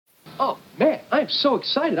Oh, man, I'm so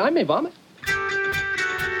excited. I may vomit.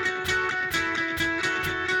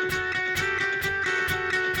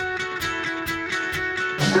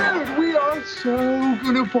 Dude, we are so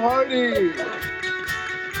gonna party.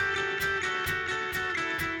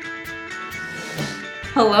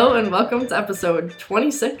 Hello and welcome to episode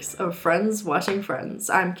 26 of Friends Watching Friends.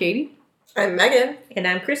 I'm Katie. I'm Megan. And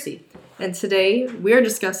I'm Chrissy. And today we are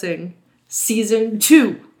discussing Season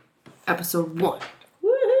 2, Episode 1.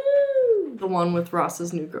 Woohoo! The one with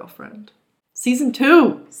Ross's new girlfriend. Season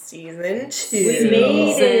 2! Season 2. We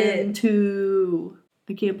made Season it. 2.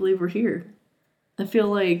 I can't believe we're here. I feel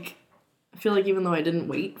like even though I didn't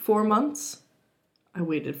wait 4 months, I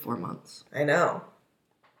waited 4 months. I know.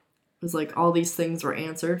 It was like all these things were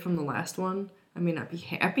answered from the last one. I may not be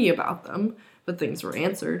happy about them, but things were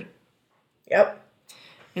answered. Yep.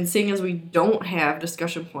 And seeing as we don't have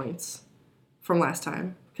discussion points from last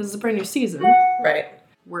time, because it's a brand new season, Right.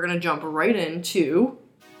 we're going to jump right into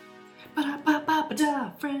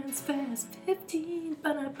Ba-da-ba-ba-ba-da, Friends Fest 15.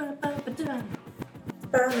 Ba-da-ba-ba-ba-da.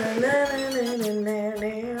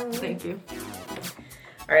 Thank you.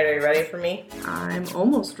 Alright, are you ready for me? I'm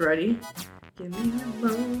almost ready. Give me a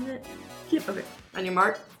moment. Okay. On your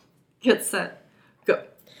mark, get set, go.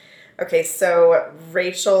 Okay, so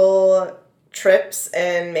Rachel trips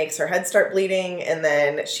and makes her head start bleeding, and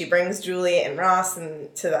then she brings Julie and Ross to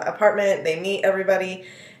the apartment. They meet everybody,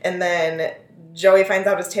 and then Joey finds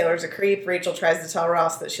out his Taylor's a creep. Rachel tries to tell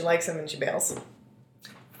Ross that she likes him, and she bails.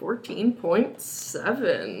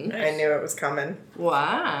 14.7. I knew it was coming.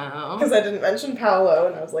 Wow. Because I didn't mention Paolo,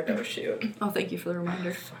 and I was like, oh shoot. Oh, thank you for the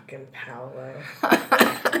reminder. Fucking Paolo.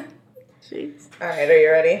 Jeez. Alright, are you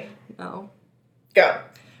ready? No. Go.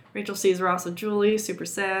 Rachel sees Ross and Julie, super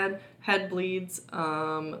sad, head bleeds.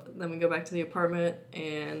 Then we go back to the apartment,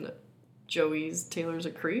 and Joey's Taylor's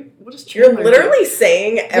a creep. What does Chandler You're literally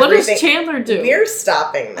saying everything. What does Chandler do? We're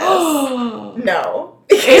stopping this. No.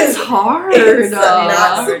 It's hard. It's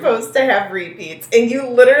not supposed to have repeats. And you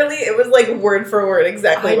literally, it was like word for word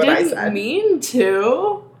exactly what I said. I didn't mean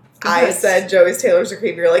to. I said Joey's Taylor's a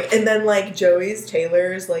creep. You're like, and then like Joey's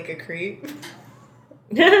Taylor's like a creep.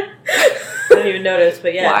 I didn't even notice,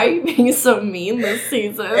 but yeah. Why are you being so mean this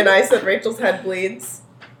season? And I said Rachel's head bleeds.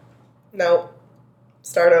 Nope.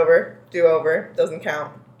 Start over. Do over. Doesn't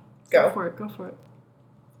count. Go. Go for it.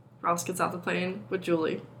 Ross gets out the plane with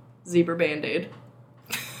Julie. Zebra Band-Aid.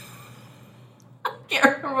 I can't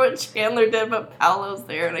remember what Chandler did, but Paolo's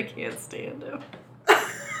there and I can't stand him.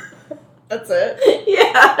 That's it?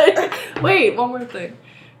 Yeah. Wait, one more thing.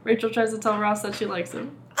 Rachel tries to tell Ross that she likes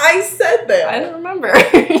him. I said that. I don't remember.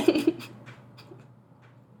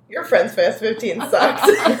 Your Friends Fast 15 sucks.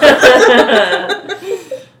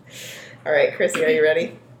 All right, Chrissy, are you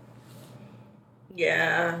ready?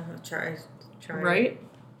 Yeah, I'll try. Right?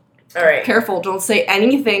 All right. Careful, don't say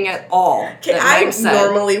anything at all. Okay, I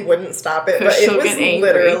normally wouldn't stop it, but it was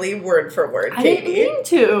literally word for word, I Katie. didn't mean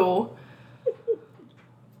to.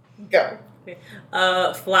 Go. Okay.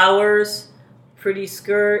 Flowers, pretty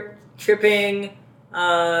skirt, tripping.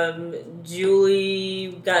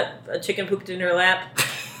 Julie got a chicken pooped in her lap.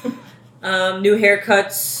 New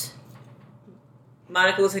haircuts.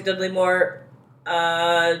 Monica looks like Dudley Moore.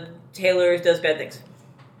 Taylor does bad things.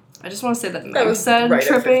 I just want to say that That Meg was said right at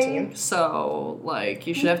tripping, 15. so, like,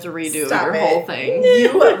 you should have to redo Stop your it. whole thing.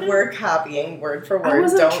 You were copying word for word. I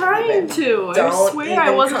wasn't Don't trying even. to. I Don't swear I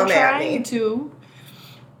even wasn't come at trying me. to.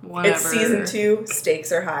 Whatever. It's season 2.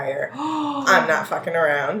 Stakes are higher. I'm not fucking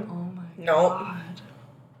around. Oh my Nope. god.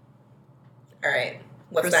 All right.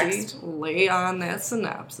 What's Chrissy, next? lay on that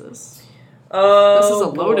synopsis. Oh, This is a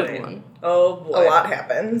loaded boy. one. Oh boy. A lot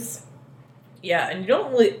happens. Yeah, and you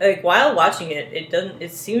don't really like while watching it. It doesn't.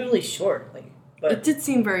 It seems really short. Like, but It did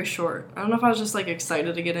seem very short. I don't know if I was just, like,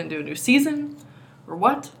 excited to get into a new season or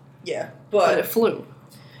what, Yeah. but it flew.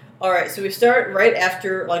 all right, so we start right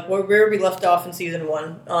after like where we left off in season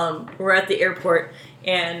 1. We're at the airport,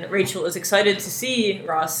 and Rachel is excited to see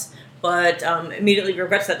Ross, but immediately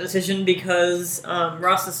regrets that decision because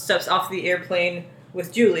Ross steps off the airplane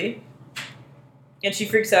with Julie, and she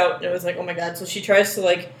freaks out. And it was like, oh my god! So she tries to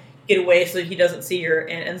like get away so that he doesn't see her,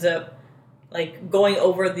 and ends up like going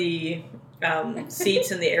over the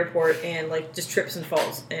seats in the airport and like just trips and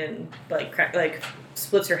falls and like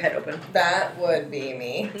splits her head open. That would be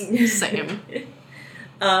me. Same.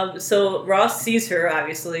 So Ross sees her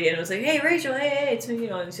obviously and was like, "Hey Rachel, hey," so, you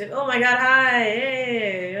know, and she's like, "Oh my god, hi,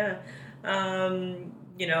 hey, yeah.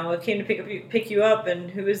 You know, I came to pick you up, and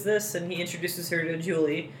who is this?" And he introduces her to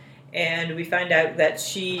Julie, and we find out that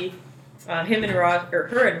she, him and Ross, or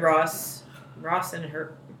her and Ross and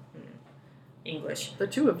her, English. The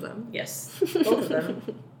two of them. Yes, both of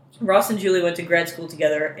them. Ross and Julie went to grad school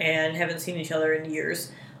together and haven't seen each other in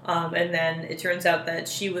years. And then it turns out that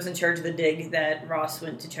she was in charge of the dig that Ross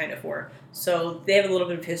went to China for. So they have a little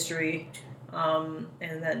bit of history, and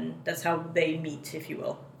then that's how they meet, if you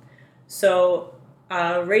will. So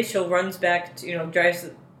Rachel runs back,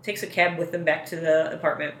 takes a cab with them back to the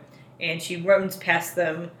apartment, and she runs past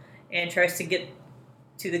them and tries to get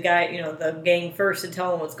to the guy, the gang first and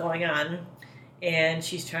tell them what's going on. And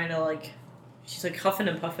she's trying to, she's huffing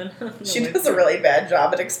and puffing. She does a really bad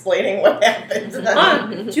job at explaining what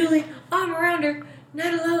happened. Julie, I'm around her,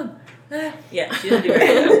 not alone. Yeah, she doesn't do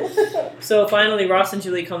it. So finally, Ross and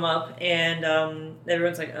Julie come up, and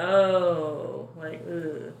everyone's like, oh,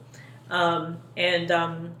 ugh.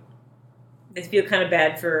 They feel kind of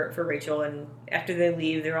bad for Rachel, and after they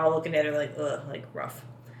leave, they're all looking at her like, ugh, rough.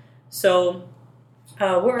 So,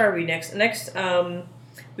 where are we next?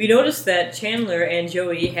 We noticed that Chandler and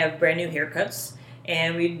Joey have brand new haircuts,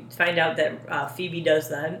 and we find out that Phoebe does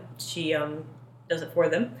that. She does it for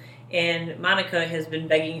them, and Monica has been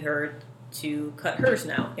begging her to cut hers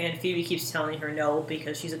now, and Phoebe keeps telling her no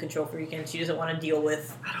because she's a control freak and she doesn't want to deal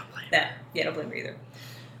with that. Yeah, I don't blame her either.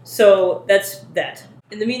 So that's that.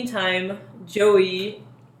 In the meantime, Joey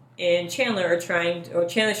and Chandler's trying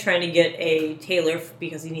to get a tailor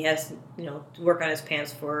because he has to work on his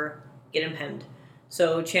pants for get him hemmed.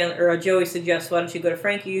 So Joey suggests, why don't you go to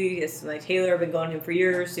Frankie? It's my tailor. I've been going to him for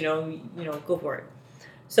years. Go for it.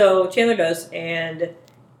 So Chandler does, and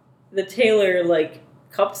the tailor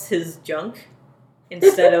cups his junk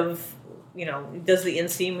instead of does the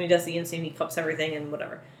inseam. When he does the inseam, he cups everything and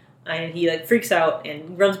whatever. And he freaks out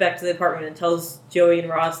and runs back to the apartment and tells Joey and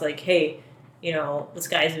Ross hey, this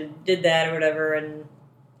guy did that or whatever, and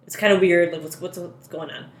it's kind of weird. What's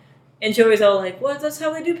going on? And Joey's all what? That's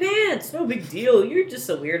how they do pants. No big deal. You're just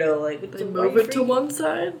a weirdo. They move it to one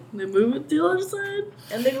side, they move it to the other side,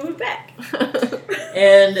 and they move it back.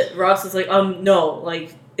 And Ross is no,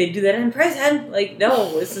 they do that in prison.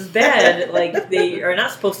 No, this is bad. They are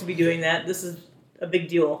not supposed to be doing that. This is a big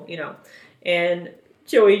deal, And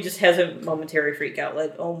Joey just has a momentary freak out.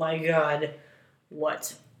 Oh my god,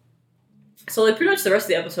 what? So pretty much the rest of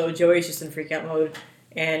the episode, Joey's just in freak out mode.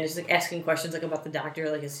 And just asking questions about the doctor,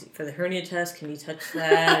 is for the hernia test, can you touch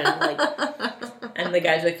that? And the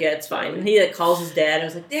guy's yeah, it's fine. And he calls his dad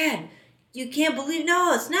and was Dad, you can't believe,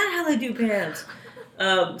 no, it's not how they do pants.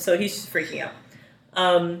 So he's just freaking out.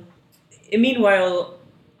 And meanwhile,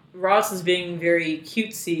 Ross is being very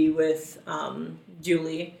cutesy with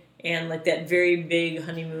Julie and that very big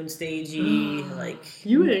honeymoon stagey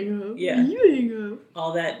you ain't up. Yeah, you ain't up.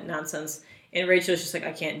 All that nonsense. And Rachel's just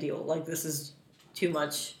I can't deal. This is too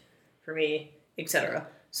much for me, etc.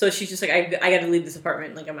 So she's just I gotta leave this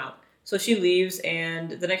apartment, I'm out. So she leaves,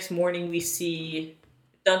 and the next morning we see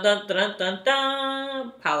dun dun dun dun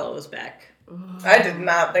dun Paolo is back. I did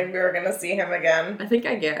not think we were gonna see him again. I think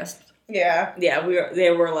I gasped. Yeah. Yeah,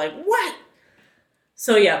 they were what?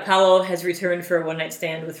 So yeah, Paolo has returned for a one-night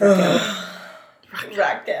stand with Raquel.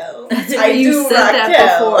 Raquel. You said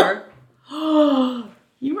that before.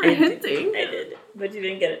 You were hinting. I did, but you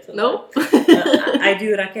didn't get it. Nope. I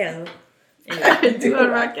do Raquel. Anyway. I do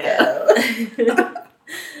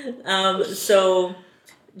Raquel. So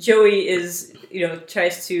Joey is,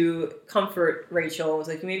 tries to comfort Rachel.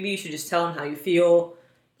 It's maybe you should just tell him how you feel.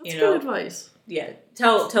 That's good advice. Yeah,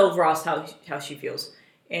 tell Ross how she feels.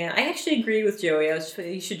 And I actually agree with Joey.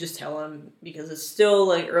 You should just tell him because it's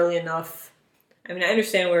still early enough. I mean, I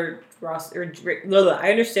understand where I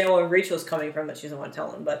understand where Rachel's coming from that she doesn't want to tell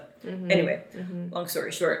him. But anyway, long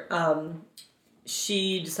story short,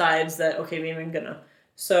 she decides that, okay, maybe I'm gonna.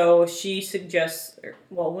 So she suggests,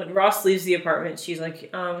 when Ross leaves the apartment, she's can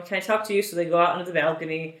I talk to you? So they go out onto the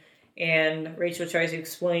balcony, and Rachel tries to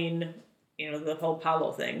explain, the whole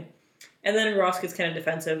Paolo thing. And then Ross gets kind of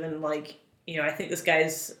defensive and I think this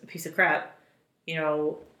guy's a piece of crap.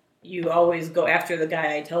 You always go after the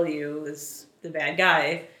guy I tell you is the bad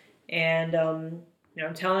guy. And, I'm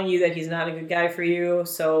telling you that he's not a good guy for you.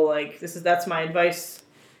 So, that's my advice.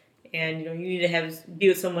 And, you need to be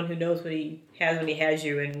with someone who knows what he has when he has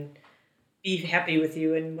you and be happy with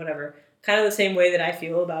you and whatever. Kind of the same way that I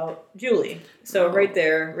feel about Julie. So right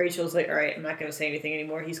there, Rachel's all right, I'm not going to say anything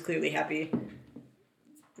anymore. He's clearly happy.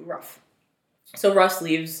 Rough. So Ross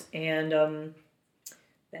leaves, and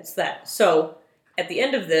that's that. So at the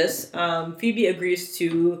end of this, Phoebe agrees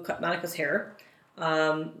to cut Monica's hair.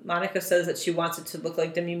 Monica says that she wants it to look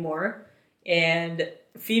like Demi Moore, and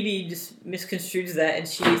Phoebe just misconstrues that, and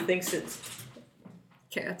she thinks it's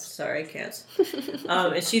cats. Sorry, cats.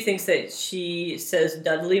 And she thinks that she says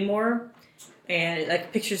Dudley Moore, and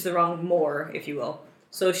pictures the wrong Moore, if you will.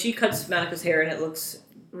 So she cuts Monica's hair, and it looks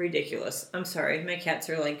ridiculous. I'm sorry. My cats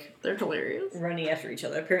are like They're hilarious. running after each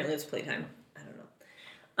other. Apparently it's playtime. I don't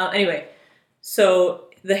know. Anyway, so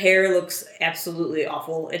the hair looks absolutely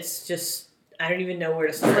awful. It's just, I don't even know where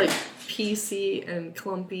to start. Like piecey and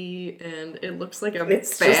clumpy, and it looks like a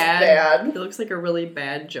It's bad. just bad. It looks like a really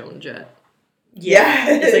bad Joan Jett. Yeah,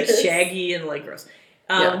 it's like Yes. shaggy and like gross.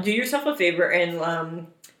 Yeah. Do yourself a favor and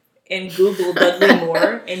Google Dudley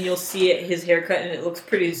Moore, and you'll see his haircut, and it looks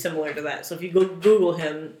pretty similar to that. So if you go Google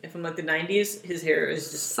him, from like the 90s, his hair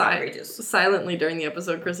is just outrageous. Silently during the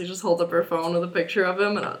episode, Chrissy just holds up her phone with a picture of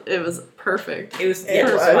him, and it was perfect. It was It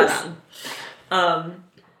was. spot on.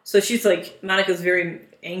 So she's like, Monica's very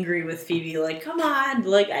angry with Phoebe, like, come on,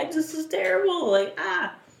 like, this is terrible, like,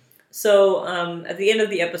 ah. So at the end of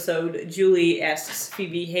the episode, Julie asks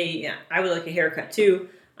Phoebe, hey, yeah, I would like a haircut too.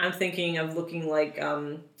 I'm thinking of looking like,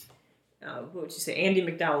 what would you say, Andy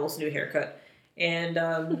McDowell's new haircut.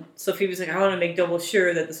 And so Phoebe's like, I want to make double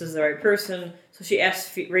sure that this is the right person. So she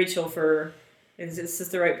asks Rachel for, is this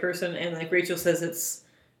the right person? And like Rachel says it's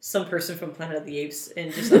some person from Planet of the Apes,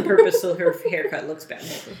 and just on purpose so her haircut looks bad.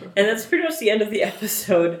 And that's pretty much the end of the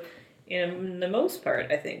episode in the most part,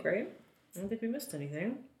 I think, right? I don't think we missed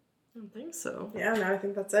anything. I don't think so. Yeah, no, I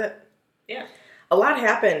think that's it. Yeah. A lot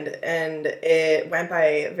happened, and it went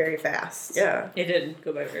by very fast. Yeah. It did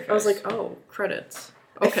go by very fast. I was like, oh, credits.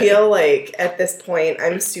 I feel like at this point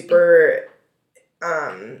I'm super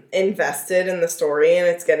invested in the story, and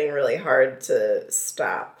it's getting really hard to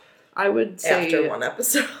stop I would say after one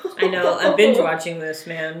episode. I know, I'm binge watching this,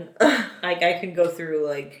 man. Like, I can go through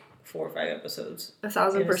like 4 or 5 episodes.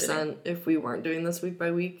 1,000%. If we weren't doing this week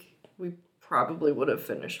by week, we probably would have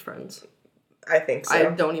finished Friends. I think so. I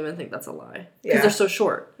don't even think that's a lie. Because Yeah. they're so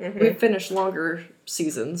short. We finished longer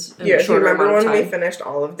seasons in Yeah, a do you shorter remember amount of when we time. finished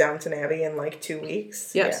all of Downton Abbey in like 2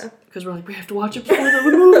 weeks? Yes, because we're like, we have to watch it before the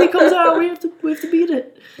movie comes out. We have to beat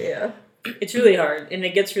it. Yeah. It's really hard, and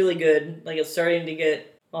it gets really good. Like, it's starting to get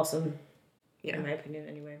awesome, Yeah, in my opinion,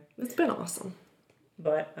 anyway. it's been awesome.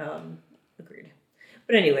 But agreed.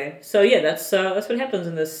 But anyway, so yeah, that's what happens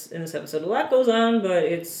in this episode. A lot goes on, but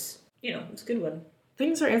it's it's a good one.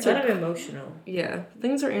 Things are It's kind answered. of emotional. Yeah,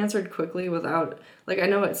 things are answered quickly without like I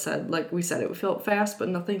know it said like we said it felt fast, but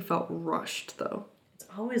nothing felt rushed though, It's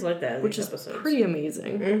always like that in which these is episodes. pretty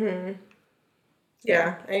amazing. Mm-hmm.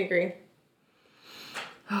 Yeah, I agree.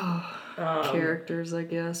 Characters, I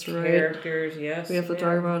guess, right? Characters, yes. We have to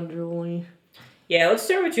talk about Julie. Yeah, let's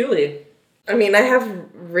start with Julie. I mean, I have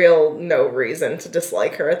no reason to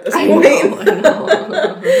dislike her at this I point.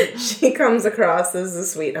 know. She comes across as a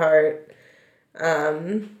sweetheart.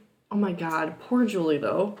 Oh my god, poor Julie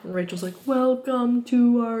though. And Rachel's like, "Welcome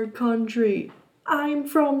to our country. I'm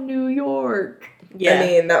from New York." Yeah. I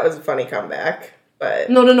mean, that was a funny comeback, but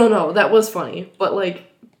No. That was funny, but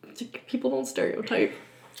like, people don't stereotype.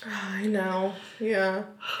 I know. Yeah.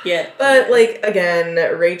 yeah. But like again,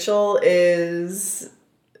 Rachel is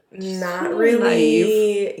not a little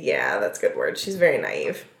really. Yeah, that's a good word. She's very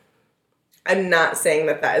naive. I'm not saying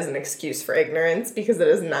that is an excuse for ignorance because it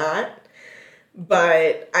is not.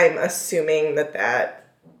 But I'm assuming that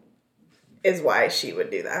is why she would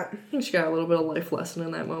do that. I think she got a little bit of life lesson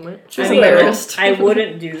in that moment. She I was mean, embarrassed. I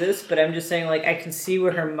wouldn't do this, but I'm just saying, like, I can see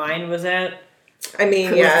where her mind was at. I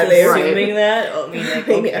mean, With yeah, they were. assuming that. I mean, like,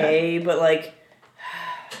 okay, but like,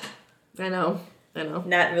 I know.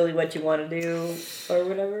 not really what you want to do or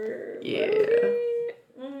whatever. Yeah.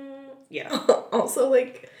 Yeah. Also,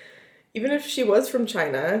 like, even if she was from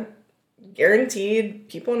China, guaranteed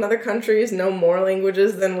people in other countries know more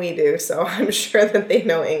languages than we do, so I'm sure that they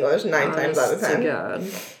know English 9 times out of Honest to 10. God.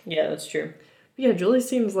 Yeah, that's true. Yeah, Julie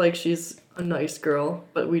seems like she's a nice girl,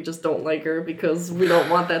 but we just don't like her because we don't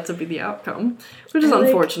want that to be the outcome, which is I like-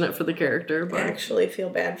 unfortunate for the character, I but actually feel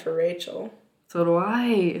bad for Rachel. so do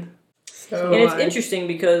I. So And it's Why? interesting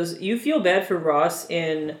because you feel bad for Ross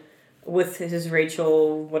with his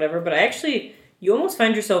Rachel whatever, but you almost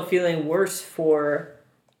find yourself feeling worse for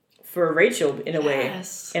Rachel in a way.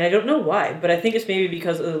 Yes. And I don't know why, but I think it's maybe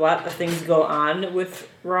because a lot of things go on with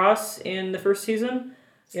Ross in the first season.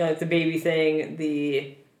 Like the baby thing,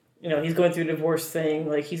 he's going through a divorce thing.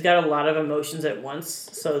 Like, he's got a lot of emotions at once.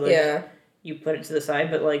 So, like, yeah. you put it to the side.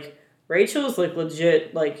 But, like, Rachel's, like,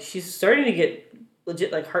 legit, like, she's starting to get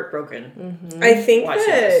legit, like, heartbroken. Mm-hmm. I think Watch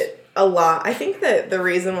I think that the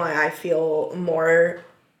reason why I feel more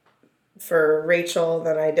for Rachel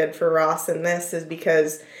than I did for Ross in this is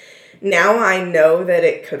because now I know that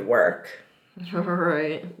it could work.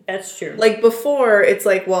 Right. That's true. Like before, it's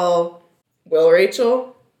like, well, will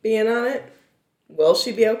Rachel be in on it? Will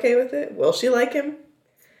she be okay with it? Will she like him?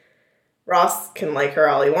 Ross can like her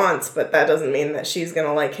all he wants, but that doesn't mean that she's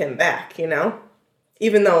gonna like him back, you know?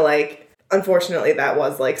 Even though, like, unfortunately that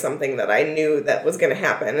was, like, something that I knew that was going to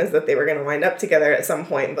happen, is that they were going to wind up together at some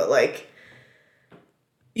point, but, like,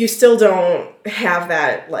 you still don't have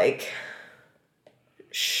that, like,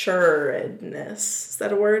 sureness. Is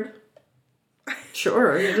that a word?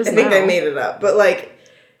 Sure, it is I think now. I made it up, but, like,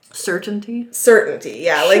 Certainty.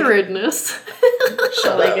 yeah, like, Sureness.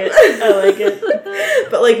 shut I like up. it. I like it.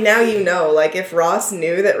 But, like, now you know, like, if Ross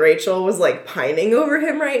knew that Rachel was, like, pining over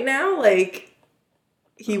him right now, like,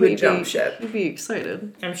 he would jump ship. He'd be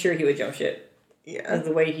excited. I'm sure he would jump ship. Yeah.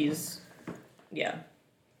 The way he's, yeah.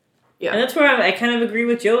 Yeah. And that's where I kind of agree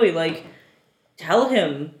with Joey. Like, tell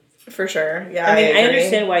him. For sure. Yeah. I mean, I agree.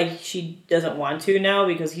 understand why she doesn't want to now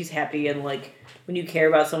because he's happy and, like, when you care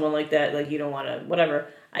about someone like that, like, you don't want to, whatever.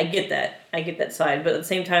 I get that. I get that side. But at the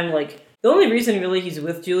same time, like, the only reason really he's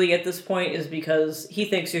with Julie at this point is because he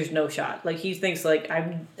thinks there's no shot. Like, he thinks, like,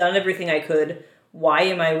 I've done everything I could. Why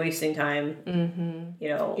am I wasting time? Mm-hmm. You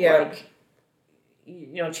know, Yeah. like,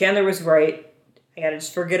 you know, Chandler was right. I gotta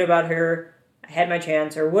just forget about her. I had my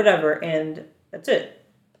chance or whatever, and that's it.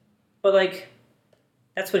 But, like,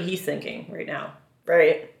 that's what he's thinking right now.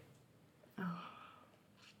 Right.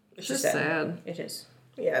 It's just sad. It is.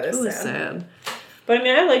 Yeah, it It's is really sad. sad. But, I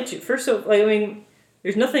mean, I like, first of all, like, I mean,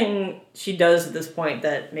 there's nothing she does at this point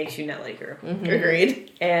that makes you not like her. Mm-hmm.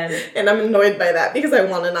 Agreed. And, And I'm annoyed by that because I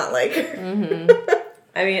want to not like her. Mm-hmm.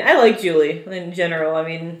 I mean, I like Julie in general. I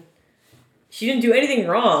mean, she didn't do anything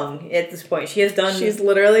wrong at this point. She has done... She's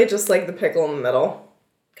literally just like the pickle in the middle.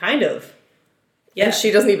 kind of. Yeah. And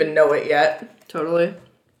she doesn't even know it yet. Totally.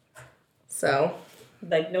 So.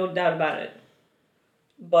 Like, no doubt about it.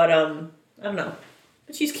 But, I don't know.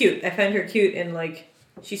 But she's cute. I find her cute and, like,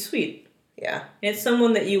 she's sweet. Yeah. And it's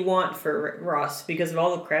someone that you want for Ross because of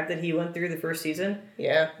all the crap that he went through the first season.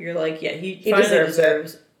 Yeah. You're like, yeah, he He finally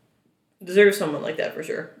deserves deserves someone like that for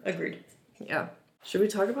sure. Agreed. Yeah. Should we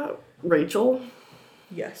talk about Rachel?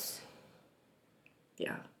 Yes.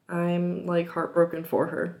 Yeah. I'm, like, heartbroken for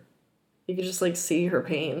her. You can just, like, see her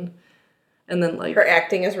pain. And then, like... Her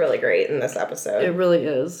acting is really great in this episode. It really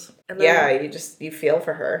is. And then Yeah, you feel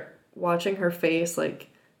for her. watching her face, like...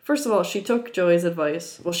 First of all, she took Joey's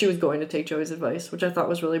advice. Well, she was going to take Joey's advice, which I thought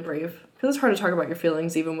was really brave. Because it's hard to talk about your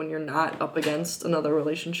feelings even when you're not up against another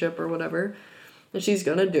relationship or whatever. And she's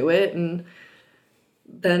gonna do it, and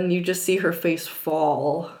then you just see her face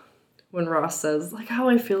fall when Ross says, like, how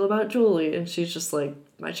I feel about Julie. And she's just like,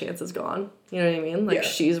 my chance is gone. You know what I mean? Like, Yeah.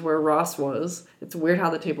 she's where Ross was. It's weird how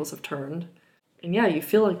the tables have turned. And yeah, you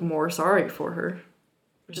feel, like, more sorry for her.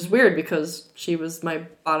 Which is weird because she was my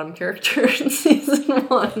bottom character in season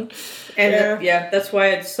 1. And that's why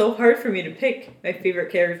it's so hard for me to pick my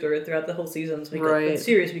favorite character throughout the whole seasons. Because Right. it's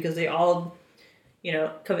serious because they all, you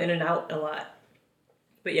know, come in and out a lot.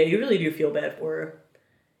 But yeah, you really do feel bad for her.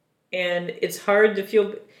 And it's hard to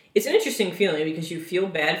feel... It's an interesting feeling because you feel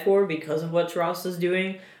bad for her because of what Ross is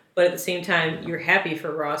doing. But at the same time, you're happy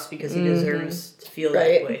for Ross because he deserves to feel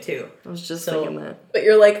Right. that way too. I was just So- thinking that. But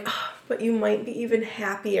you're like, oh, but you might be even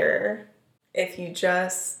happier if you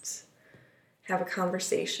just have a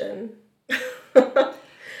conversation.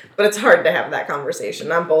 But it's hard to have that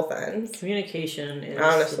conversation on both ends. Communication is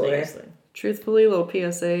Honestly. the biggest thing. Truthfully, little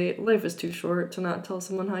PSA, life is too short to not tell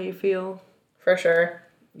someone how you feel. For sure.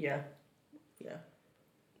 Yeah.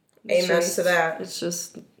 It's Amen just- to that. It's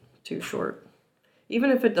just too short.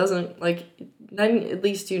 Even if it doesn't, like, then at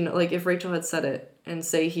least you know, like, if Rachel had said it and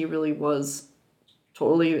say he really was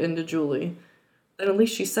totally into Julie, then at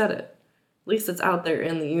least she said it. At least it's out there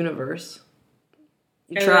in the universe.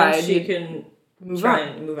 You And tried, then she you can move try on.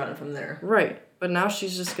 and move on from there. Right. But now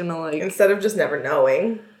she's just gonna, like, Instead of just never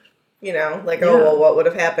knowing. You know, like, Yeah. oh, well, what would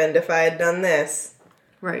have happened if I had done this?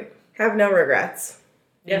 right. Have no regrets.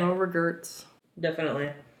 Yeah. No regrets.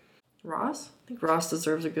 Definitely. Ross? I think Ross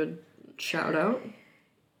deserves a good shout out.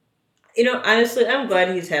 You know, honestly, I'm glad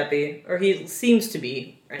he's happy. Or he seems to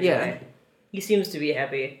be, anyway. Yeah. He seems to be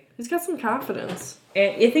happy. He's got some confidence.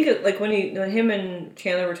 And I think, like, when him and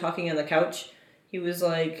Chandler were talking on the couch, he was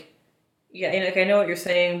like, yeah, and, like, I know what you're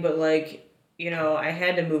saying, but, like, you know, I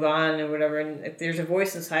had to move on or whatever, and if there's a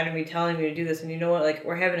voice inside of me telling me to do this, and you know what, like,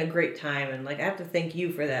 we're having a great time, and, like, I have to thank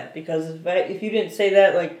you for that, because if you didn't say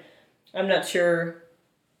that, like, I'm not sure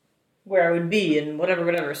where I would be, and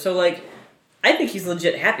whatever. So, like, I think he's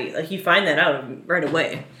legit happy. Like, he'd find that out right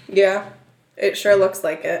away. Yeah. It sure looks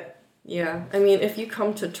like it. Yeah, I mean, if you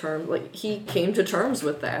come to terms, like, he came to terms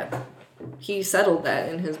with that. He settled that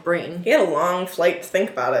in his brain. He had a long flight to think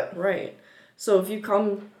about it. Right. So if you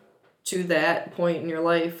come to that point in your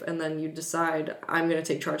life and then you decide, I'm going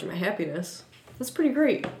to take charge of my happiness, That's pretty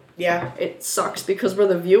great. Yeah. It sucks because we're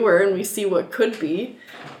the viewer and we see what could be,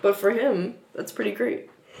 but for him, that's pretty great.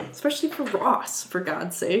 Especially for Ross, for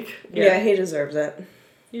God's sake. Yeah, he deserves it.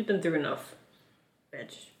 He's been through enough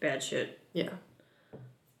bad shit. Yeah.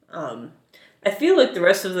 I feel like the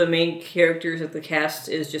rest of the main characters of the cast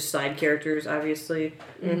is just side characters, obviously.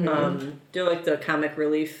 They're like the comic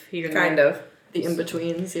relief here and Kind there. of. The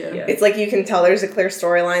in-betweens, yeah. Yeah. It's like you can tell there's a clear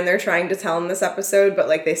storyline they're trying to tell in this episode, but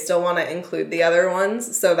like they still want to include the other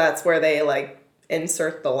ones, so that's where they like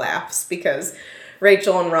insert the laughs, because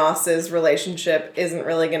Rachel and Ross's relationship isn't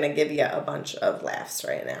really going to give you a bunch of laughs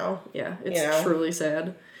right now. Yeah, it's You know? truly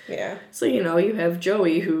sad. Yeah. So, you have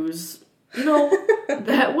Joey who's,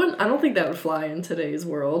 that wouldn't, I don't think that would fly in today's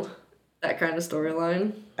world. That kind of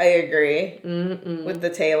storyline. I agree. With the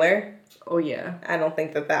Taylor. Oh, yeah. I don't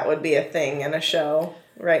think that would be a thing in a show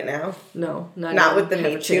right now. No, Not even with the have a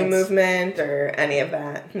Me Too chance. movement or any of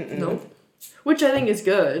that. Mm-mm. Nope. Which I think is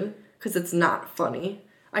good, because it's not funny.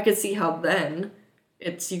 I could see how then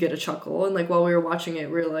you get a chuckle, and like while we were watching it,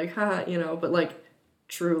 we were like, ha, but like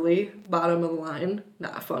truly, bottom of the line,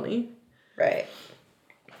 not funny. Right.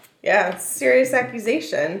 Yeah, it's a serious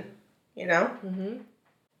accusation, Mm-hmm.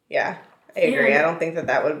 Yeah, I agree. And- I don't think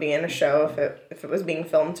that would be in a show if it was being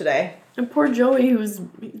filmed today. And poor Joey, who's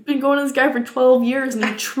been going to this guy for 12 years, and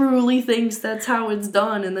he truly thinks that's how it's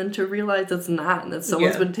done, and then to realize it's not, and that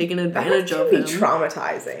someone's been taking advantage That of can him. be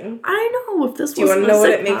traumatizing. I know, if this was Do you want to know what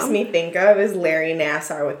it sitcom. makes me think of? Is Larry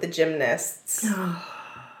Nassar with the gymnasts.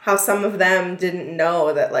 How some of them didn't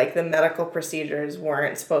know that like the medical procedures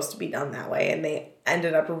weren't supposed to be done that way, and they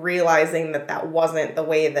ended up realizing that wasn't the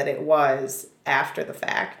way that it was after the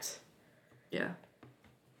fact. Yeah,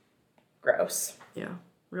 Gross. yeah.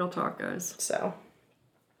 Real talk, guys. So,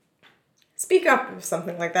 speak up if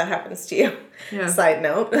something like that happens to you. Yeah. Side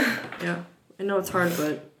note. Yeah. I know it's hard,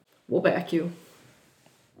 but we'll back you.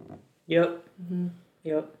 Yep.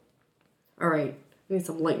 Yep. All right. We need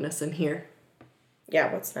some lightness in here.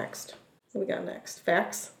 Yeah, what's next? What we got next?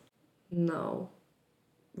 Facts? No.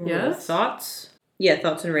 Yes? Thoughts? Yeah,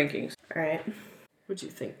 thoughts and rankings. All right. What'd you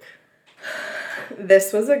think?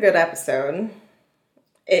 This was a good episode.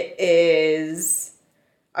 It is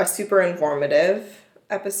a super informative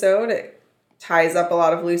episode. It ties up a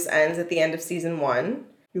lot of loose ends at the end of season 1.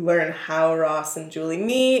 You learn how Ross and Julie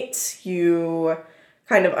meet. You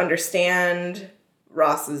kind of understand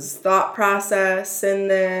Ross's thought process in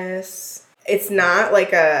this. It's not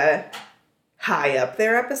like a high up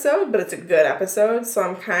there episode, but it's a good episode. So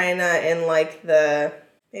I'm kind of in like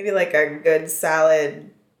maybe like a good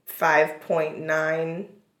solid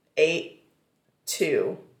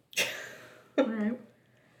 5.982. All right.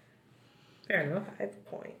 Fair enough.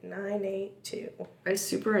 5.982. I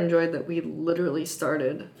super enjoyed that we literally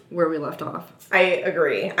started where we left off. I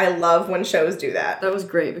agree. I love when shows do that. That was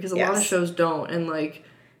great, because a lot of Yes. shows don't, and like...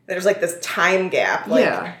 There's like this time gap,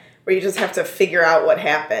 Yeah. where you just have to figure out what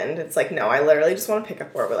happened. It's like, no, I literally just want to pick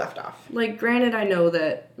up where we left off. Like, granted, I know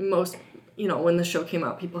that most, when the show came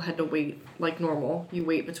out, people had to wait like normal. You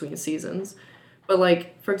wait between seasons. But,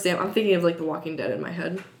 like, for example, I'm thinking of, like, The Walking Dead in my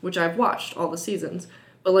head, which I've watched all the seasons.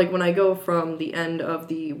 But, like, when I go from the end of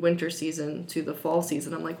the winter season to the fall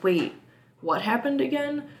season, I'm like, wait, what happened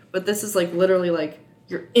again? But this is, like, literally, like,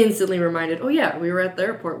 you're instantly reminded, oh, yeah, we were at the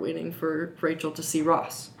airport waiting for Rachel to see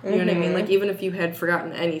Ross. You know what I mean? Like, even if you had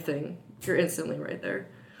forgotten anything, you're instantly right there.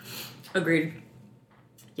 Agreed.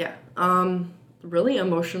 Yeah. Really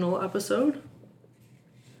emotional episode.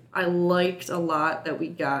 I liked a lot that we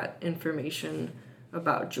got information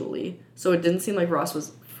about Julie. So it didn't seem like Ross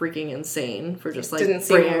was freaking insane for just like Didn't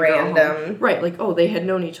seem bringing a girl home. random. Right, like, oh, they had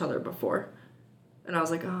known each other before. And I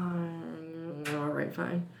was like, oh, all right,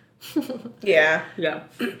 fine. Yeah. Yeah.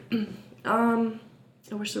 I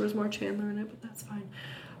wish there was more Chandler in it, but that's fine.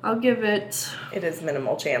 I'll give it... It is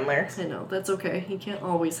minimal Chandler. I know, that's okay. He can't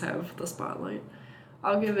always have the spotlight.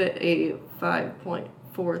 I'll give it a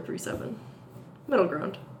 5.437. Middle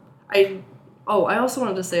ground. I also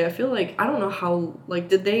wanted to say, I feel like, I don't know how, like,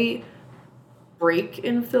 did they break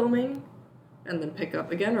in filming and then pick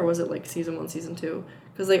up again, or was it like season 1, season 2?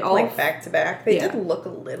 Because they all... Like back to back. They Yeah. did look a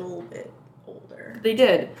little bit older. They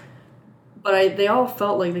did. But they all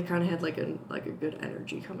felt like they kind of had like a good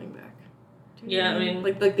energy coming back. Do you know Yeah, what I mean-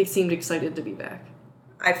 like they seemed excited to be back.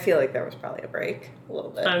 I feel like there was probably a break. A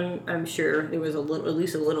little bit. I'm sure there was a little, at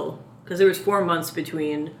least a little, because there was 4 months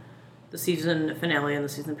between the season finale and the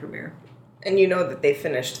season premiere. And you know that they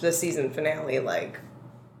finished the season finale like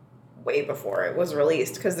way before it was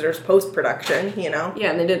released because there's post-production, Yeah,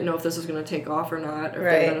 and they didn't know if this was going to take off or not, or if they were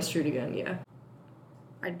Right. going to shoot again, yeah.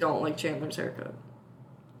 I don't like Chandler's haircut.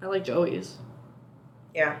 I like Joey's.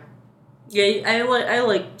 Yeah. Yeah, I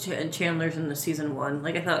like Chandler's in the season 1.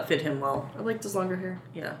 Like, I thought it fit him well. I liked his longer hair.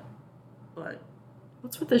 Yeah. But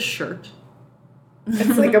What's with this shirt?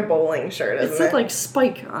 It's like a bowling shirt, It isn't said it? like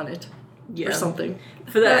Spike on it yeah. or something.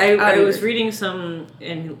 For that, Outta I was here. reading some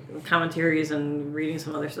in commentaries and reading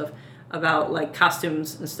some other stuff about like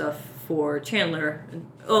costumes and stuff for Chandler.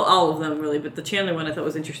 Oh, all of them really, but the Chandler one I thought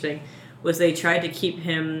was interesting. Was they tried to keep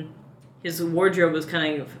him. His wardrobe was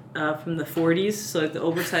kind of from the 40s, so like the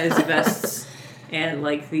oversized vests and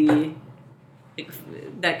like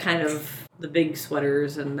that kind of the big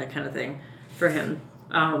sweaters and that kind of thing for him.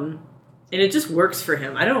 And it just works for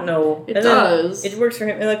him. I don't know. It And then does. It works for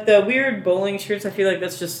him. And like the weird bowling shirts, I feel like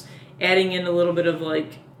that's just adding in a little bit of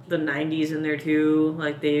like the 90s in there too.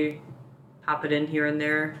 Like they pop it in here and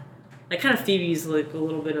there. Like kind of Phoebe's like a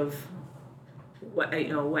little bit of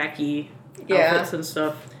wacky outfits and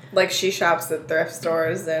stuff. Like she shops at thrift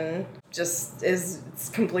stores and just it's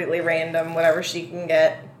completely random. Whatever she can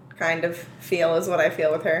get, kind of feel is what I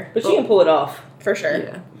feel with her. But she can pull it off. For sure.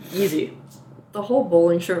 Yeah. Easy. The whole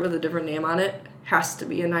bowling shirt with a different name on it has to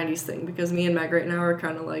be a 90s thing because me and Meg right now are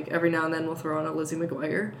kind of like every now and then we'll throw on a Lizzie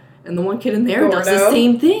McGuire and the one kid in there does the Gordo?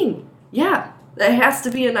 same thing. Yeah, that has to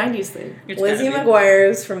be a 90s thing. It's Lizzie gotta be.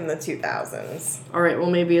 McGuire's from the 2000s. All right, well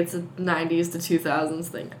maybe it's a 90s to 2000s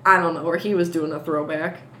thing. I don't know, or he was doing a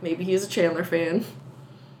throwback. Maybe he's a Chandler fan.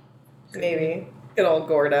 Maybe. Good old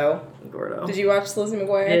Gordo. Gordo. Did you watch Lizzie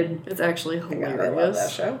McGuire? It's actually Oh my God, hilarious. I love that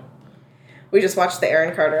show. We just watched the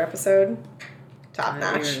Aaron Carter episode. Top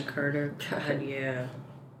notch. Aaron Carter. God, yeah.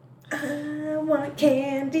 I want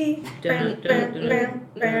candy. Dun, dun, dun,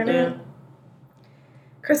 dun, dun.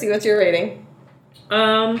 Chrissy, what's your rating?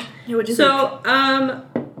 Yeah, what'd you think?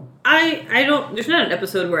 I don't. There's not an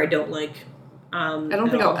episode where I don't like. I don't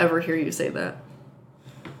think I'll ever hear you say that.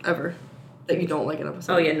 Ever. That you don't like an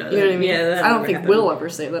episode. Oh, yeah, no, You know what I mean? yeah, that I don't never think happened. we'll ever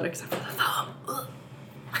say that except for the thumb. Ugh.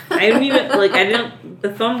 I don't even like. I don't.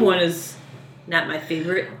 The thumb one is not my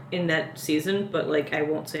favorite in that season, but like I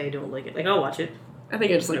won't say I don't like it. Like I'll watch it. I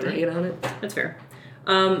think I just like to Whatever. hate on it. That's fair.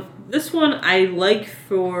 This one I like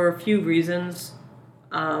for a few reasons.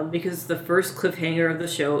 Because the first cliffhanger of the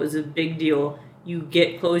show is a big deal. You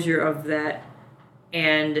get closure of that,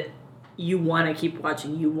 and you want to keep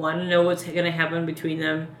watching. You want to know what's going to happen between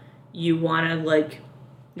them. You want to like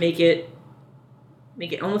make it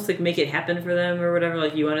almost like make it happen for them or whatever.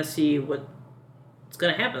 Like you want to see what's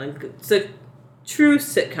going to happen. Like it's a true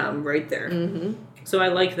sitcom right there. Mm-hmm. So I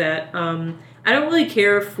like that. I don't really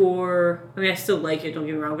care for. I mean, I still like it. Don't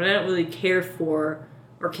get me wrong, but I don't really care for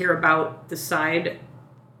or care about the side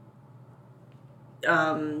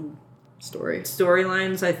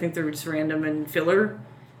storylines. I think they're just random and filler.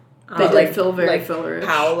 They did Like- feel very like fillerish.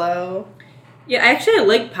 Paolo. Yeah, actually, I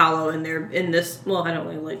like Paolo in there in this. Well, I don't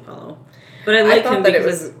really like Paolo, but I I like him thought that it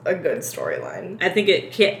because was a good storyline. I think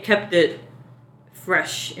it kept it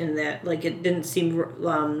fresh in that. Like it didn't seem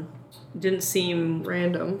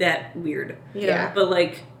Random. that weird. Yeah. But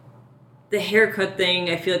like the haircut thing,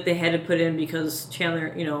 I feel like they had to put in because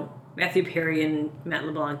Chandler, Matthew Perry and Matt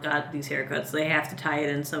LeBlanc got these haircuts. They have to tie it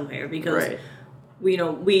in somewhere because Right. we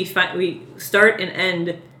start and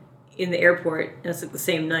end in the airport and it's like the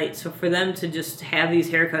same night. So for them to just have these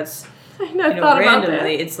haircuts, I thought about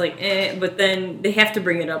randomly, that. it's like but then they have to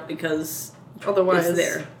bring it up because Otherwise, it's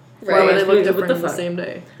there. why would they look What the different on the fuck? same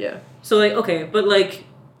day? Yeah. So like okay, but like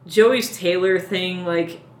Joey's Taylor thing,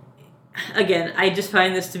 like again, I just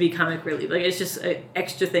find this to be comic relief. Like it's just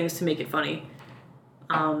extra things to make it funny.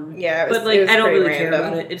 Yeah, it was, But like it was I don't pretty really care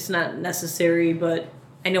random. about it. It's not necessary, but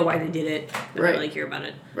I know why they did it. I Right. don't really care about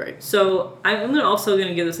it. Right. So I'm also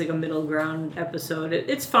gonna give this like a middle ground episode.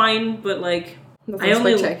 It's fine, but like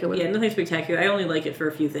Nothing spectacular. Yeah, nothing spectacular. I only like it for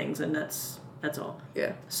a few things, and that's all.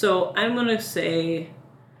 Yeah. So I'm gonna say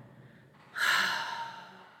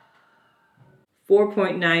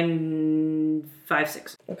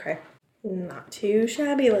 4.956. Okay. Not too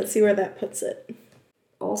shabby. Let's see where that puts it.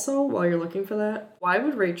 Also, while you're looking for that, why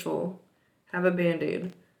would Rachel have a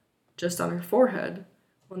Band-Aid just on her forehead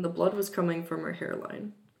when the blood was coming from her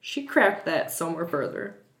hairline? She cracked that somewhere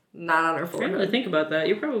further, not on her I didn't really forehead. think about that.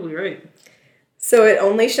 You're probably right. So it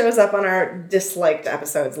only shows up on our disliked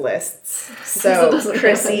episodes lists. It So doesn't have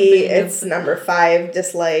Chrissy, anything it's number 5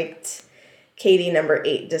 disliked. Katie, number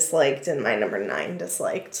 8 disliked, and my number 9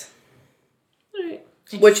 disliked. Right.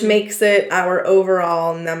 Which makes it our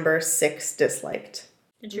overall number 6 disliked.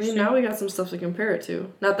 I mean, now we got some stuff to compare it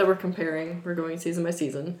to. Not that we're comparing, we're going season by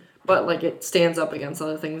season, but like it stands up against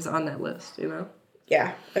other things on that list, you know?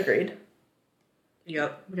 Yeah, agreed.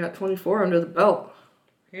 Yep. We got 24 under the belt.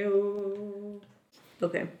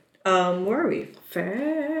 Okay. Where are we?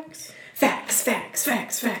 Facts. Facts, facts,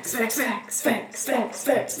 facts, facts, facts, facts, facts, facts,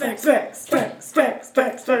 facts, facts, facts, facts, facts,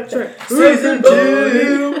 facts, facts, facts. Season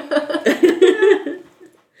 2.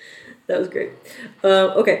 That was great.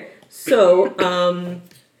 Okay, so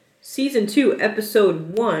season 2,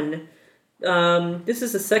 episode 1. This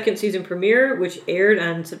is the second season premiere, which aired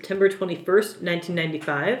on September 21st,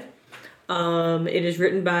 1995. It is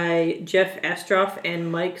written by Jeff Astroff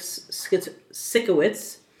and Mike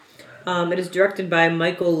Sikowitz. It is directed by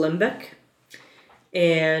Michael Lembeck.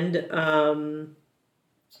 And,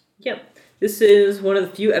 this is one of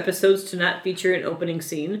the few episodes to not feature an opening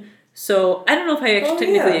scene. So, I don't know if I actually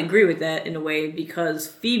technically agree with that in a way, because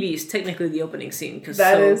Phoebe is technically the opening scene.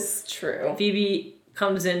 That is true. Phoebe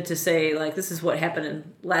comes in to say, like, this is what happened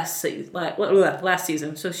in last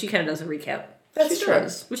season. So she kind of does a recap. That's true.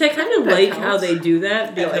 Which I kind of that like counts. how they do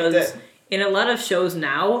that, I liked because it. in a lot of shows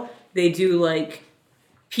now, they do, like,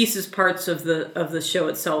 parts of the show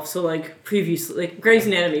itself. So, like, previously, like Grey's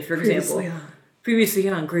Anatomy, for example. Previously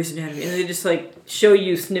on Grey's Anatomy. And they just, like, show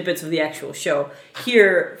you snippets of the actual show.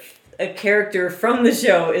 Here, a character from the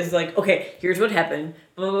show is like, okay, here's what happened.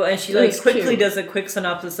 Blah, blah, blah, and she, like, That's quickly cute. does a quick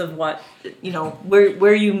synopsis of what, you know,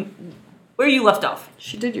 where you left off.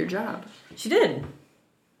 She did your job. She did.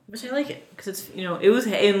 Which I like it. Because it's, you know, it was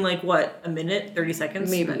in, like, what, a minute? 30 seconds?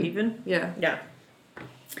 Maybe. Not even? Yeah. Yeah.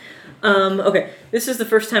 Okay. This is the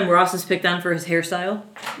first time Ross is picked on for his hairstyle.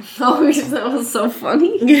 Oh, that was so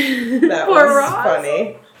funny. That Poor was Ross.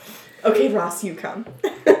 funny. Okay, Ross, you come.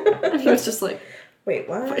 He was just like, Wait,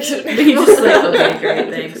 what? He's just like, okay, great,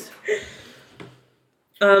 thanks.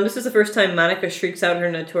 This is the first time Monica shrieks out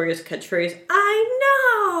her notorious catchphrase, I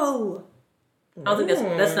know! I don't think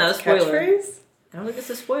that's not a spoiler. Catchphrase? I don't think it's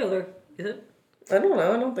a spoiler, is it? I don't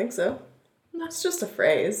know. I don't think so. It's just a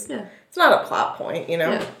phrase. yeah. It's not a plot point, you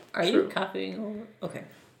know? Yeah. Are you copying over? Okay.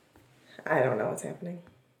 I don't know what's happening.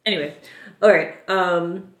 Anyway, alright,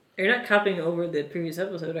 you're not copying over the previous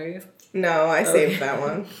episode, are you? No, I saved that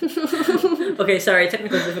one. Okay, sorry,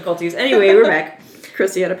 technical difficulties. Anyway, we're back.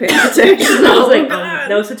 Chrissy had a panic attack. I was like,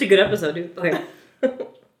 that was such a good episode, dude. Okay.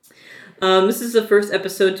 This is the first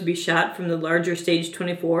episode to be shot from the larger Stage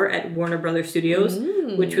 24 at Warner Brothers Studios,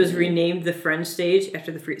 which was renamed the Friends stage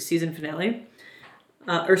after the season finale.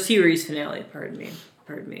 Or series finale, pardon me.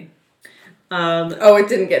 Oh, it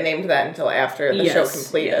didn't get named that until after the show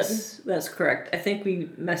completed. Yes, that's correct. I think we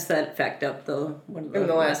messed that fact up, though. In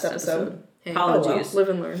the last episode. Hey, Apologies. Live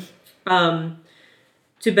and learn.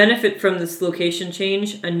 To benefit from this location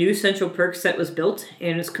change, a new Central Perk set was built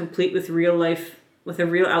and is complete with a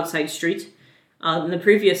real outside street. In the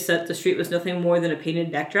previous set, the street was nothing more than a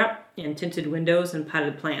painted backdrop, and tinted windows and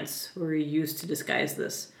potted plants were used to disguise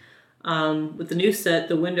this. With the new set,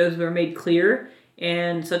 the windows were made clear,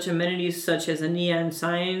 and such amenities such as a neon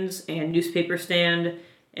signs and newspaper stand,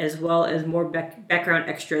 as well as more background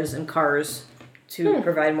extras and cars to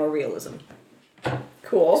provide more realism.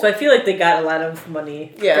 Cool. So I feel like they got a lot of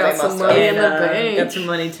money. Yeah, Got they some must money have. in the bank. Got some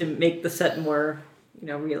money to make the set more,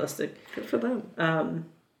 realistic. Good for them.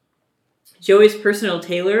 Joey's personal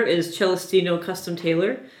tailor is Celestino Custom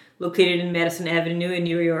Tailor, located in Madison Avenue in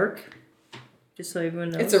New York. Just so everyone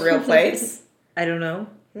knows. It's a real place. I don't know,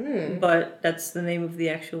 but that's the name of the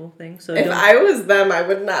actual thing. So If don't- I was them, I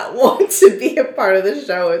would not want to be a part of the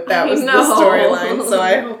show if that I was the know. storyline. So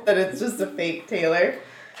I hope that it's just a fake Taylor.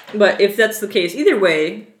 But if that's the case, either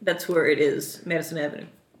way, that's where it is, Madison Avenue.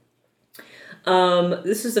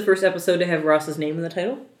 This is the first episode to have Ross's name in the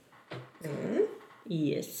title.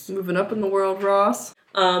 Yes. Moving up in the world, Ross.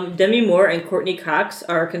 Demi Moore and Courtney Cox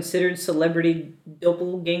are considered celebrity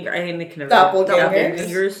doppelganger. I think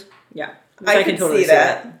Doppelgangers? Yeah. I can see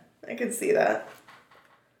that. I can see that.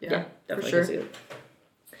 Yeah, for definitely sure. can see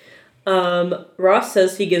it. Ross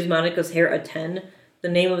says he gives Monica's hair a 10, the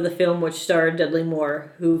name of the film which starred Dudley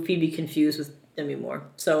Moore, who Phoebe confused with Demi Moore.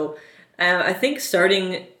 So I think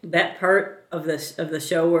starting that part of the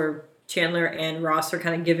show where Chandler and Ross are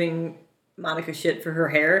kind of giving Monica shit for her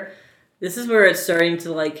hair, this is where it's starting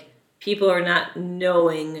to, people are not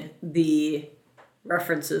knowing the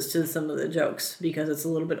references to some of the jokes because it's a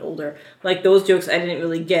little bit older. Like, those jokes I didn't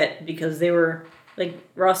really get because they were,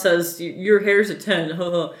 Ross says, your hair's a 10,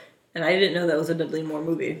 and I didn't know that was a Dudley Moore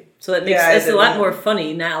movie. So that makes it's a lot more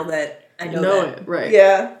funny now that I know that. It, right.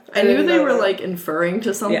 Yeah. I knew didn't they know were, that. inferring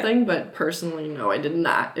to something, but personally, no, I did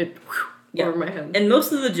not. It over my head. And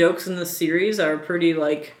most of the jokes in the series are pretty,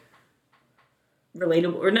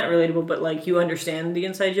 relatable, or not relatable, but, you understand the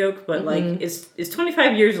inside joke, but, it's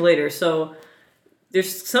 25 years later, so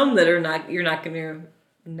there's some that you're not going to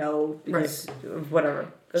know because of whatever.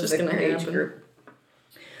 It's just going to happen. Group.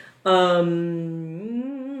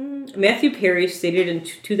 Matthew Perry stated in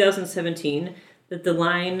 2017 that the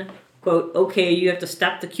line, quote, "Okay, you have to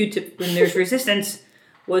stop the Q-tip when there's resistance,"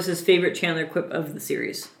 was his favorite Chandler quip of the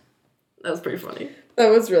series. That was pretty funny. That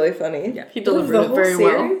was really funny. Yeah. He delivered The it whole very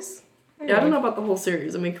well. series? Yeah, I don't know about the whole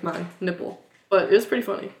series. I mean, come on, nipple. But it was pretty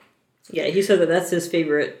funny. Yeah, he said that that's his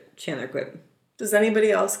favorite Chandler quip. Does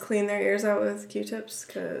anybody else clean their ears out with Q-tips?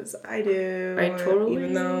 Because I do. I totally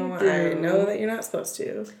Even though do. I know that you're not supposed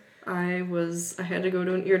to. I had to go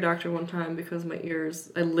to an ear doctor one time because my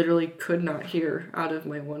ears, I literally could not hear out of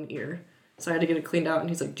my one ear. So I had to get it cleaned out, and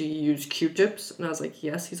he's like, "Do you use Q-tips?" And I was like,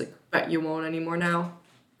 "Yes." He's like, "Bet you won't anymore now."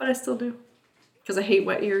 But I still do. Because I hate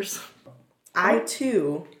wet ears. I,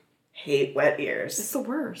 too, hate wet ears. It's the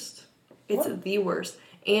worst. It's the worst.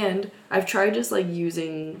 And I've tried just, like,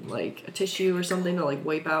 using, like, a tissue or something to, like,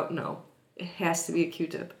 wipe out. No. It has to be a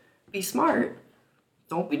Q-tip. Be smart.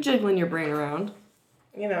 Don't be jiggling your brain around.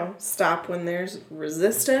 You know, stop when there's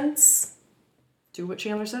resistance. Do what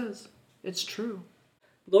Chandler says. It's true.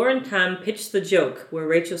 Laura and Tom pitched the joke where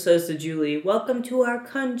Rachel says to Julie, "Welcome to our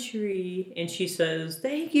country." And she says,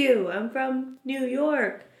 "Thank you, I'm from New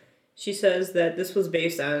York." She says that this was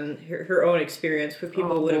based on her own experience where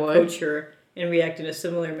people would approach her and react in a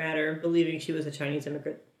similar manner, believing she was a Chinese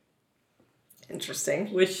immigrant.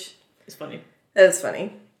 Interesting. Which is funny. That is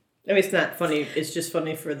funny. I mean, it's not funny, it's just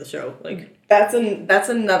funny for the show. Like, That's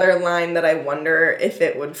another line that I wonder if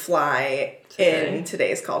it would fly Today. in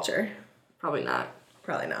today's culture. Probably not.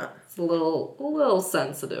 Probably not. It's a little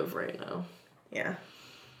sensitive right now. Yeah.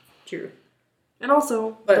 true. And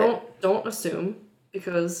also, But don't assume,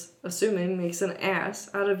 because assuming makes an ass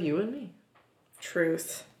out of you and me.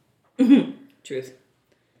 Truth. Truth.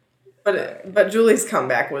 But Julie's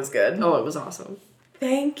comeback was good. Oh, it was awesome.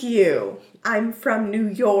 Thank you. I'm from New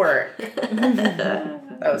York.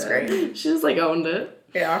 That was great. She just, like, owned it.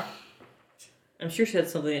 Yeah. I'm sure she had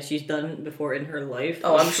something that she's done before in her life.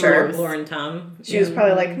 Oh, I'm sure. Laura and Tom. She was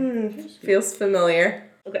probably like, feels familiar.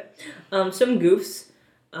 Okay. Some goofs.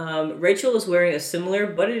 Rachel is wearing a similar,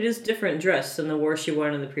 but it is different dress than the war she wore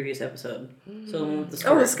in the previous episode. So the one with the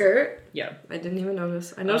skirt. Oh, the skirt? Yeah. I didn't even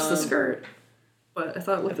notice. I noticed the skirt, but I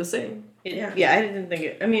thought it looked the same. Yeah. Yeah, I didn't think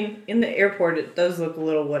it. I mean, in the airport, it does look a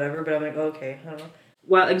little whatever, but I'm like, okay, I don't know.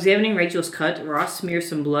 While examining Rachel's cut, Ross smears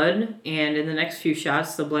some blood, and in the next few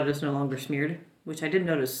shots, the blood is no longer smeared, which I did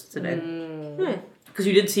notice today. Because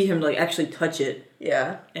you did see him, like, actually touch it,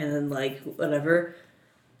 Yeah. and then, like, whatever.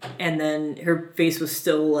 And then her face was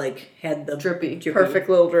still, like, had the Drippy. Perfect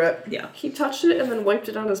little drip. Yeah. He touched it and then wiped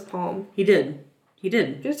it on his palm. He did. Get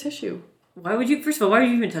a tissue. Why would you, first of all, why would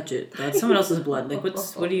you even touch it? That's someone else's blood. Like, what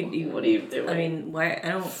do you What are you doing? I mean, why, I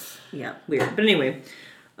don't, yeah, weird. But anyway,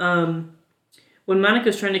 when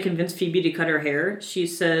Monica's trying to convince Phoebe to cut her hair, she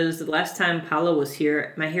says, "The last time Paolo was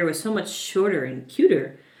here, my hair was so much shorter and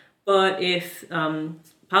cuter. But if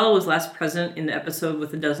Paolo was last present in the episode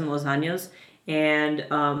with a dozen lasagnas, and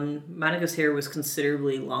Monica's hair was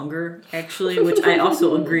considerably longer, actually," which I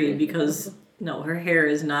also agree, because, no, her hair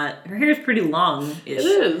is pretty long-ish. It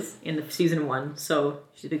is. In the season 1, so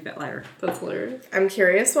she's a big fat liar. That's hilarious. I'm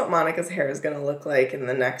curious what Monica's hair is going to look like in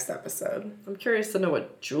the next episode. I'm curious to know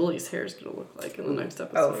what Julie's hair is going to look like in the next Oh,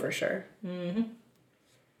 episode. for sure.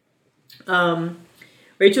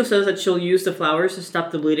 Rachel says that she'll use the flowers to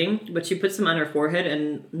stop the bleeding, but she puts them on her forehead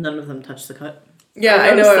and none of them touch the cut. Yeah, I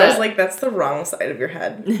I know. noticed I was that. like, that's the wrong side of your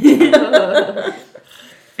head.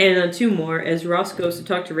 And 2 more. As Ross goes to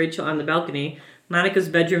talk to Rachel on the balcony, Monica's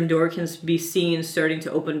bedroom door can be seen starting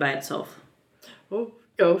to open by itself. Oh,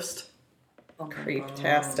 ghost.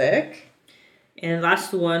 Creeptastic. And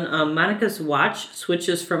last one, Monica's watch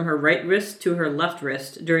switches from her right wrist to her left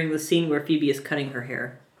wrist during the scene where Phoebe is cutting her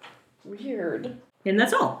hair. Weird. And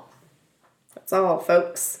that's all. That's all,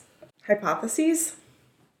 folks. Hypotheses?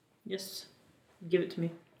 Yes. Give it to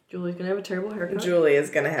me. Julie's going to have a terrible haircut. Julie is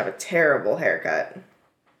going to have a terrible haircut.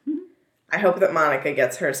 I hope that Monica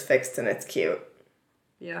gets hers fixed and it's cute.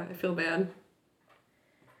 Yeah, I feel bad.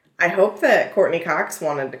 I hope that Courtney Cox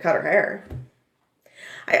wanted to cut her hair.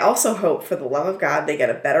 I also hope, for the love of God, they get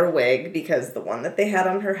a better wig, because the one that they had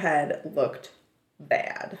on her head looked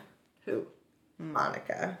bad. Who?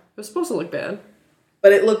 Monica. It was supposed to look bad.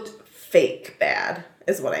 But it looked fake bad,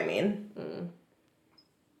 is what I mean.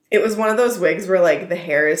 It was one of those wigs where, like, the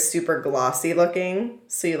hair is super glossy looking,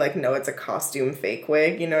 so you, like, know it's a costume fake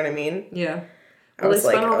wig, you know what I mean? Yeah. I Well, they was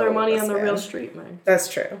spent like, all their oh, money that's on the bad. real street, man.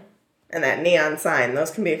 That's true. And that neon sign,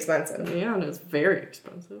 those can be expensive. Yeah, and it's very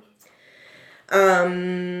expensive. I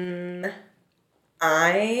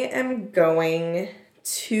am going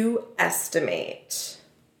to estimate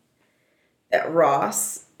that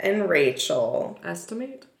Ross and Rachel,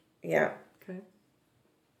 Estimate? yeah, Okay.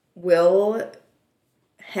 will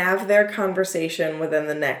have their conversation within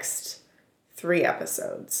the next 3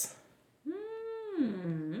 episodes.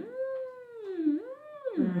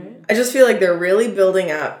 Alright. I just feel like they're really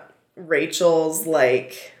building up Rachel's,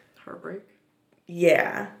 like, Heartbreak.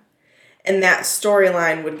 yeah. And that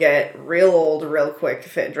storyline would get real old real quick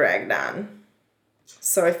if it dragged on.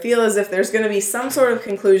 So I feel as if there's going to be some sort of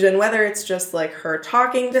conclusion, whether it's just, like, her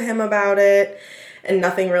talking to him about it and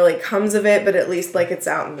nothing really comes of it, but at least, like, it's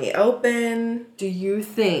out in the open. Do you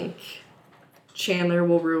think Chandler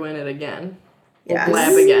will ruin it again? Will Yes.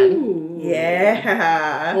 blab again? Ooh.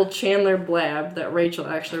 Yeah. Will Chandler blab that Rachel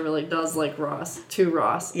actually really does like Ross to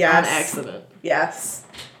Ross Yes. on accident? Yes.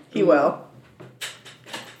 He will.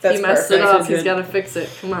 That's He messed perfect. it up. That's He's good. got to fix it.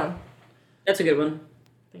 Come on. That's a good one.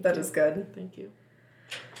 Thank That you. is good. Thank you.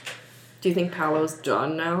 Do you think Paolo's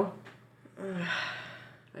done now?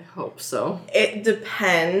 I hope so. It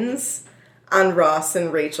depends on Ross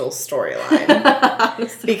and Rachel's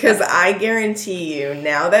storyline. Because I guarantee you,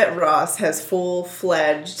 now that Ross has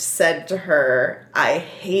full-fledged said to her, I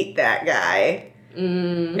hate that guy,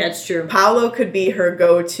 That's true. Paolo could be her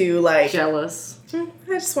go-to, like, Jealous. I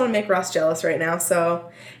just want to make Ross jealous right now,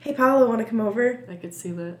 so, hey, Paolo, want to come over? I could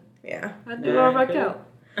see that. Yeah. I'd do all Raquel.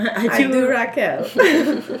 I do Raquel.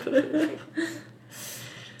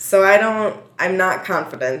 So I'm not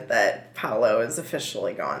confident that Paolo is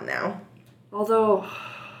officially gone now. Although,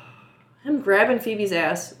 him grabbing Phoebe's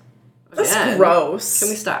ass. That's again, gross. Can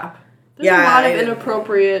we stop? There's Yeah, a lot of I-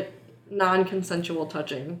 inappropriate, non-consensual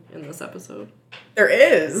touching in this episode. There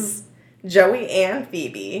is Joey and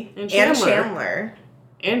Phoebe And and Chandler. Chandler.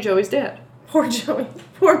 And Joey's dad. Poor Joey.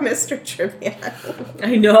 Poor Mr. Trivia.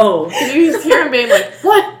 I know. You just hear him being like,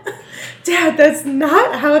 what? Dad, that's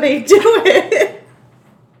not how they do it.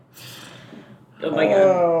 Oh my god.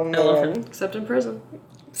 Oh, I love man. him. Except in prison.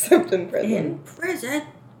 Except in prison. In prison.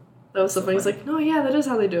 That was so funny. He's like, no, yeah, that is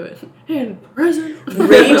how they do it. In prison.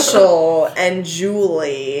 Rachel and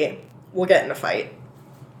Julie will get in a fight.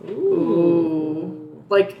 Ooh.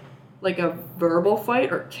 Like a verbal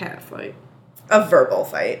fight or cat fight? A verbal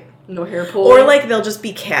fight. No hair pulling? Or, like, they'll just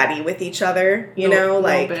be catty with each other, you know?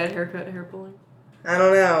 Like, No bad haircut, hair pulling. I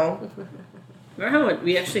don't know. Remember how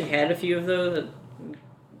we actually had a few of those at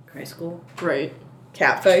high school? Right.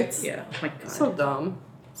 Cat fights. Yeah. Oh my god. So dumb.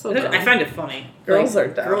 So dumb. I find it funny. Girls Like,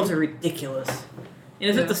 are dumb. Girls are ridiculous. And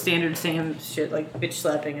it's Yeah. like the standard same shit, like bitch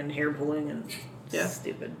slapping and hair pulling and Yeah.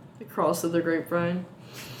 stupid. It crawls through the grapevine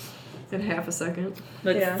in half a second.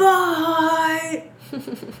 Like Yeah. fight.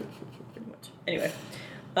 Pretty much. Anyway,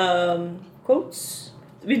 quotes.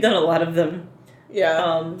 We've done a lot of them.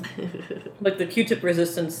 Yeah. Like the Q-tip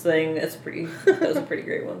resistance thing. That was a pretty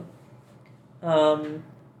great one.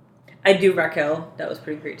 I do Raquel. That was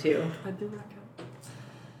pretty great too. I do Raquel.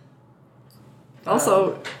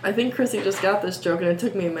 Also, I think Chrissy just got this joke, and it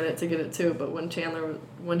took me a minute to get it too. But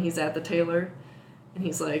when he's at the tailor, and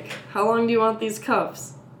he's like, "How long do you want these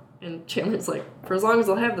cuffs?" And Chandler's like, "For as long as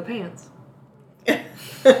I'll have the pants."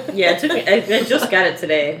 Yeah, it took me. I just got it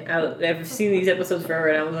today. I've seen these episodes forever,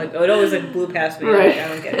 and I was like, oh, it always like blew past me. I'm Right. like, I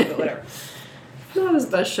don't get it, but whatever. Not his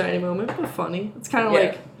best shiny moment, but funny. It's kind of Yeah.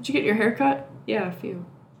 like, "Did you get your hair cut?" "Yeah, a few."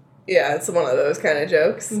 Yeah, it's one of those kind of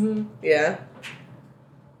jokes. Mm-hmm. Yeah.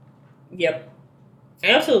 Yep.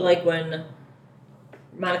 I also like when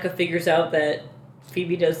Monica figures out that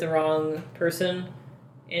Phoebe does the wrong person,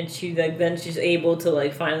 and she's able to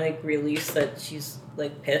like finally release that she's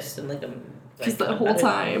like pissed and like Because the about whole it.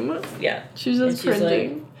 time, Yeah. she's And just she's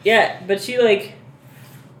cringing. Yeah, but she like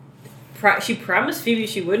she promised Phoebe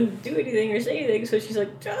she wouldn't do anything or say anything, so she's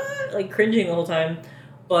like cringing the whole time.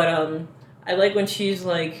 But I like when she's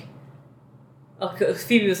like,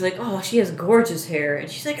 Phoebe was like, "Oh, she has gorgeous hair," and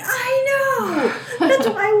she's like, "I know, that's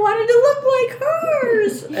why I wanted to look like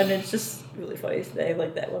hers," and it's just really funny. I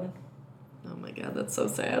like that one. Oh my god, that's so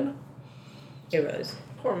sad. It was.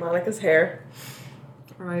 Poor Monica's hair.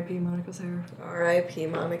 R.I.P. Monica's hair. R.I.P.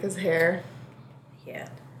 Monica's hair. Yeah.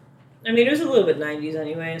 I mean, it was a little bit 90s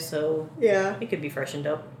anyway, so Yeah. it could be freshened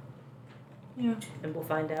up. Yeah. And we'll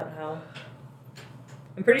find out how.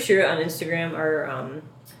 I'm pretty sure on Instagram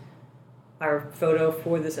our photo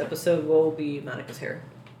for this episode will be Monica's hair.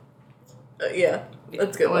 Yeah.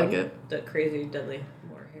 That's a good. I like one. it. The crazy, deadly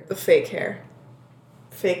more hair. The fake hair.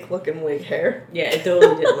 Fake looking wig hair. Yeah, it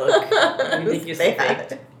totally did look It was ridiculously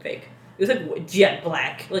bad. fake. It was like jet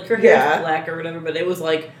black. Like her hair Yeah. was black or whatever, but it was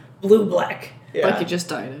like blue black. Yeah. Like you just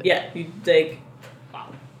dyed it. Yeah, you like. Wow.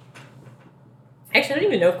 Actually, I don't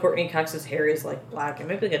even know if Courtney Cox's hair is like black. It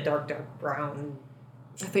might be like a dark brown.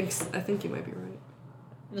 I think you might be right.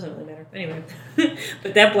 It doesn't really matter. Anyway.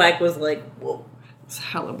 But that black was like, whoa. It's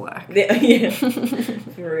hella black. Yeah,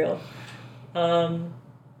 for real.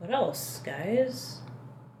 What else, guys?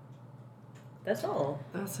 That's all.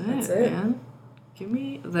 That's it, That's it. man. Give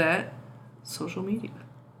me that social media.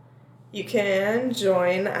 You can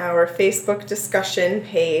join our Facebook discussion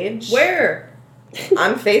page. Where?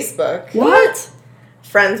 On Facebook. What?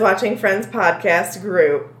 Friends Watching Friends podcast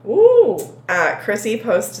group. Ooh. Chrissy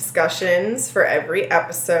posts discussions for every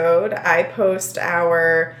episode. I post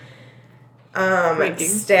our Ranking.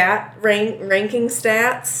 ranking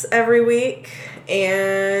stats every week,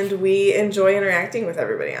 and we enjoy interacting with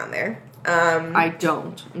everybody on there. I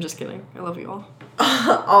don't. I'm just kidding. I love you all.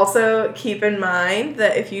 Also, keep in mind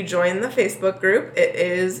that if you join the Facebook group, it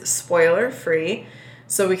is spoiler free,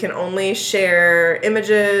 so we can only share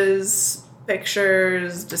images,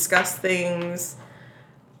 pictures, discuss things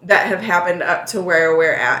that have happened up to where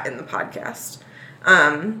we're at in the podcast.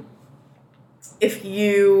 If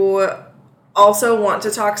you also want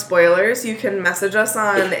to talk spoilers, you can message us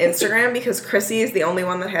on Instagram because Chrissy is the only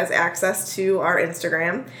one that has access to our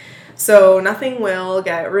Instagram. So nothing will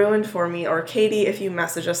get ruined for me or Katie if you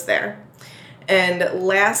message us there. And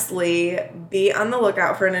lastly, be on the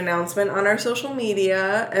lookout for an announcement on our social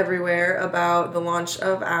media everywhere about the launch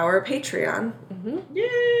of our Patreon.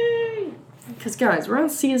 Yay! Because, guys, we're on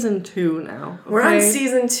season 2 now. Okay? We're on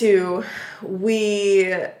season 2.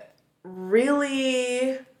 We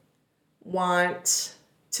really want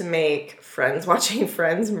to make Friends Watching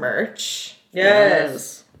Friends merch.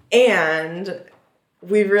 Yes. And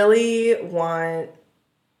we really want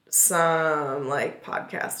some, like,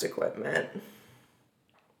 podcast equipment.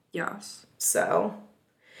 Yes. So,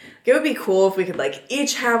 it would be cool if we could, like,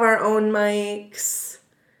 each have our own mics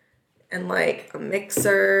and, like, a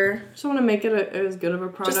mixer. Just want to make it as good of a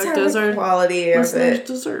product Just have as the our quality of listeners it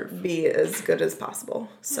deserve. be as good as possible.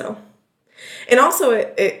 So, and also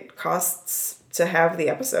it costs to have the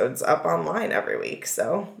episodes up online every week.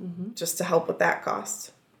 So, just to help with that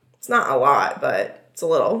cost. It's not a lot, but it's a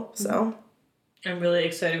little. So, I'm really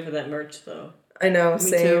excited for that merch, though. I know, Me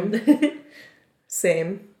same. too.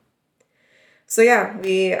 Same. So yeah,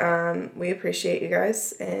 we appreciate you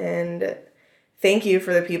guys, and thank you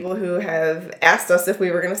for the people who have asked us if we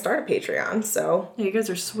were going to start a Patreon. So Yeah, you guys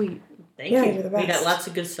are sweet. Thank Yeah, you. you're the We got best. lots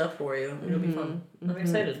of good stuff for you. It'll be fun. I'm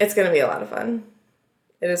excited. it's going to be a lot of fun.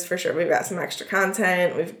 It is for sure. We've got some extra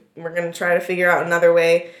content. We're going to try to figure out another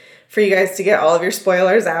way for you guys to get all of your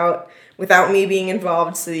spoilers out without me being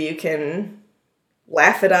involved, so that you can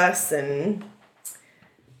laugh at us and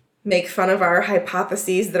make fun of our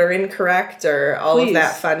hypotheses that are incorrect or all Please. of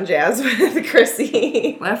that fun jazz with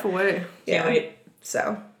Chrissy. Laugh away. Can't wait.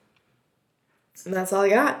 So, and that's all I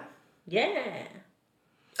got. Yeah.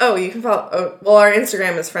 Oh, you can follow. Well, our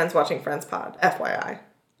Instagram is Friends Watching Friends Pod. FYI,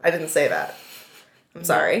 I didn't say that. I'm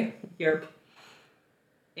sorry. Yerp.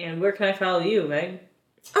 And where can I follow you, Meg?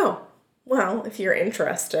 Oh, well, if you're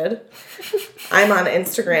interested, I'm on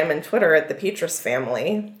Instagram and Twitter at the Petrus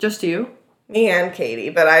Family. Just you. Me and Katie,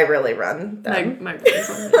 but I really run them. My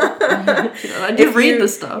I did read the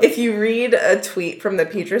stuff. If you read a tweet from the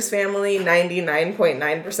Petrus Family,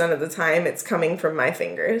 99.9% of the time, it's coming from my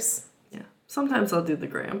fingers. Yeah. Sometimes I'll do the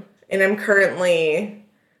gram. And I'm currently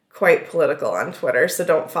quite political on Twitter, so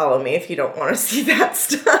don't follow me if you don't want to see that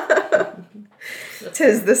stuff.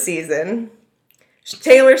 'Tis the season.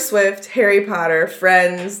 Taylor Swift, Harry Potter,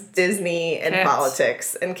 Friends, Disney, and Cats.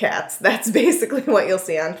 politics and cats. That's basically what you'll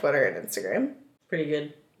see on Twitter and Instagram. Pretty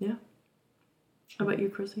good. Yeah. How about you,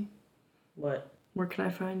 Chrissy? What? Where can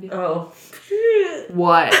I find you? Oh.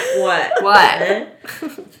 What? What? What?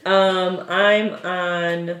 I'm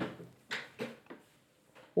on.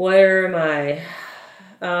 Where am I?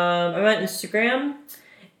 I'm on Instagram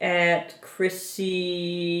at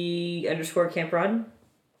Chrissy_Camprod.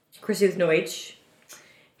 Chrissy with no H.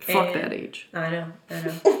 Fuck And- that age. I know.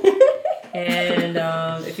 And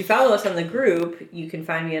if you follow us on the group, you can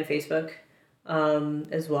find me on Facebook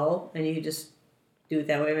as well. And you can just do it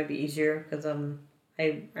that way. It might be easier because I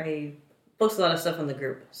post a lot of stuff on the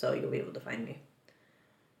group, so you'll be able to find me.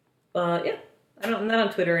 But yeah, I'm not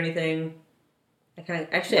on Twitter or anything. I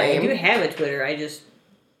Lame. do have a Twitter. I just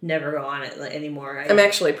never go on it anymore. I'm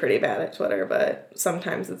actually pretty bad at Twitter, but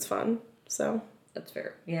sometimes it's fun. So That's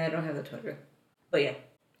fair. Yeah, I don't have the Twitter. But yeah,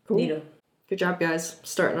 cool. neato. Good job, guys.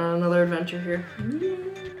 Starting on another adventure here.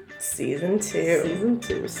 Season 2. Season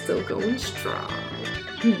 2 is still going strong.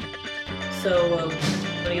 So, want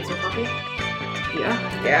to get some coffee? Yeah.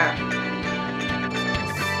 Yeah.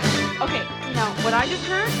 Okay, now what I just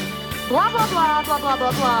heard, blah blah blah blah blah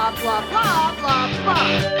blah blah blah blah blah blah.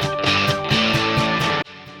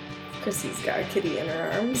 Chrissy's got a kitty in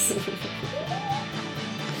her arms.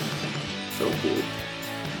 so cute.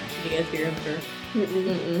 Did you guys hear him purr?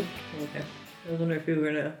 Mm-mm. Okay. I was wondering if we were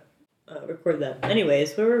gonna record that.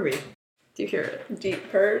 Anyways, where were we? Do you hear it?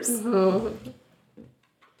 Deep purrs. Oh.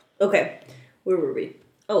 Okay. Where were we?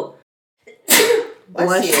 Oh,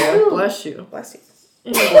 Bless you. Bless you. Bless you.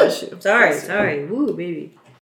 And bless you. sorry. Woo, baby.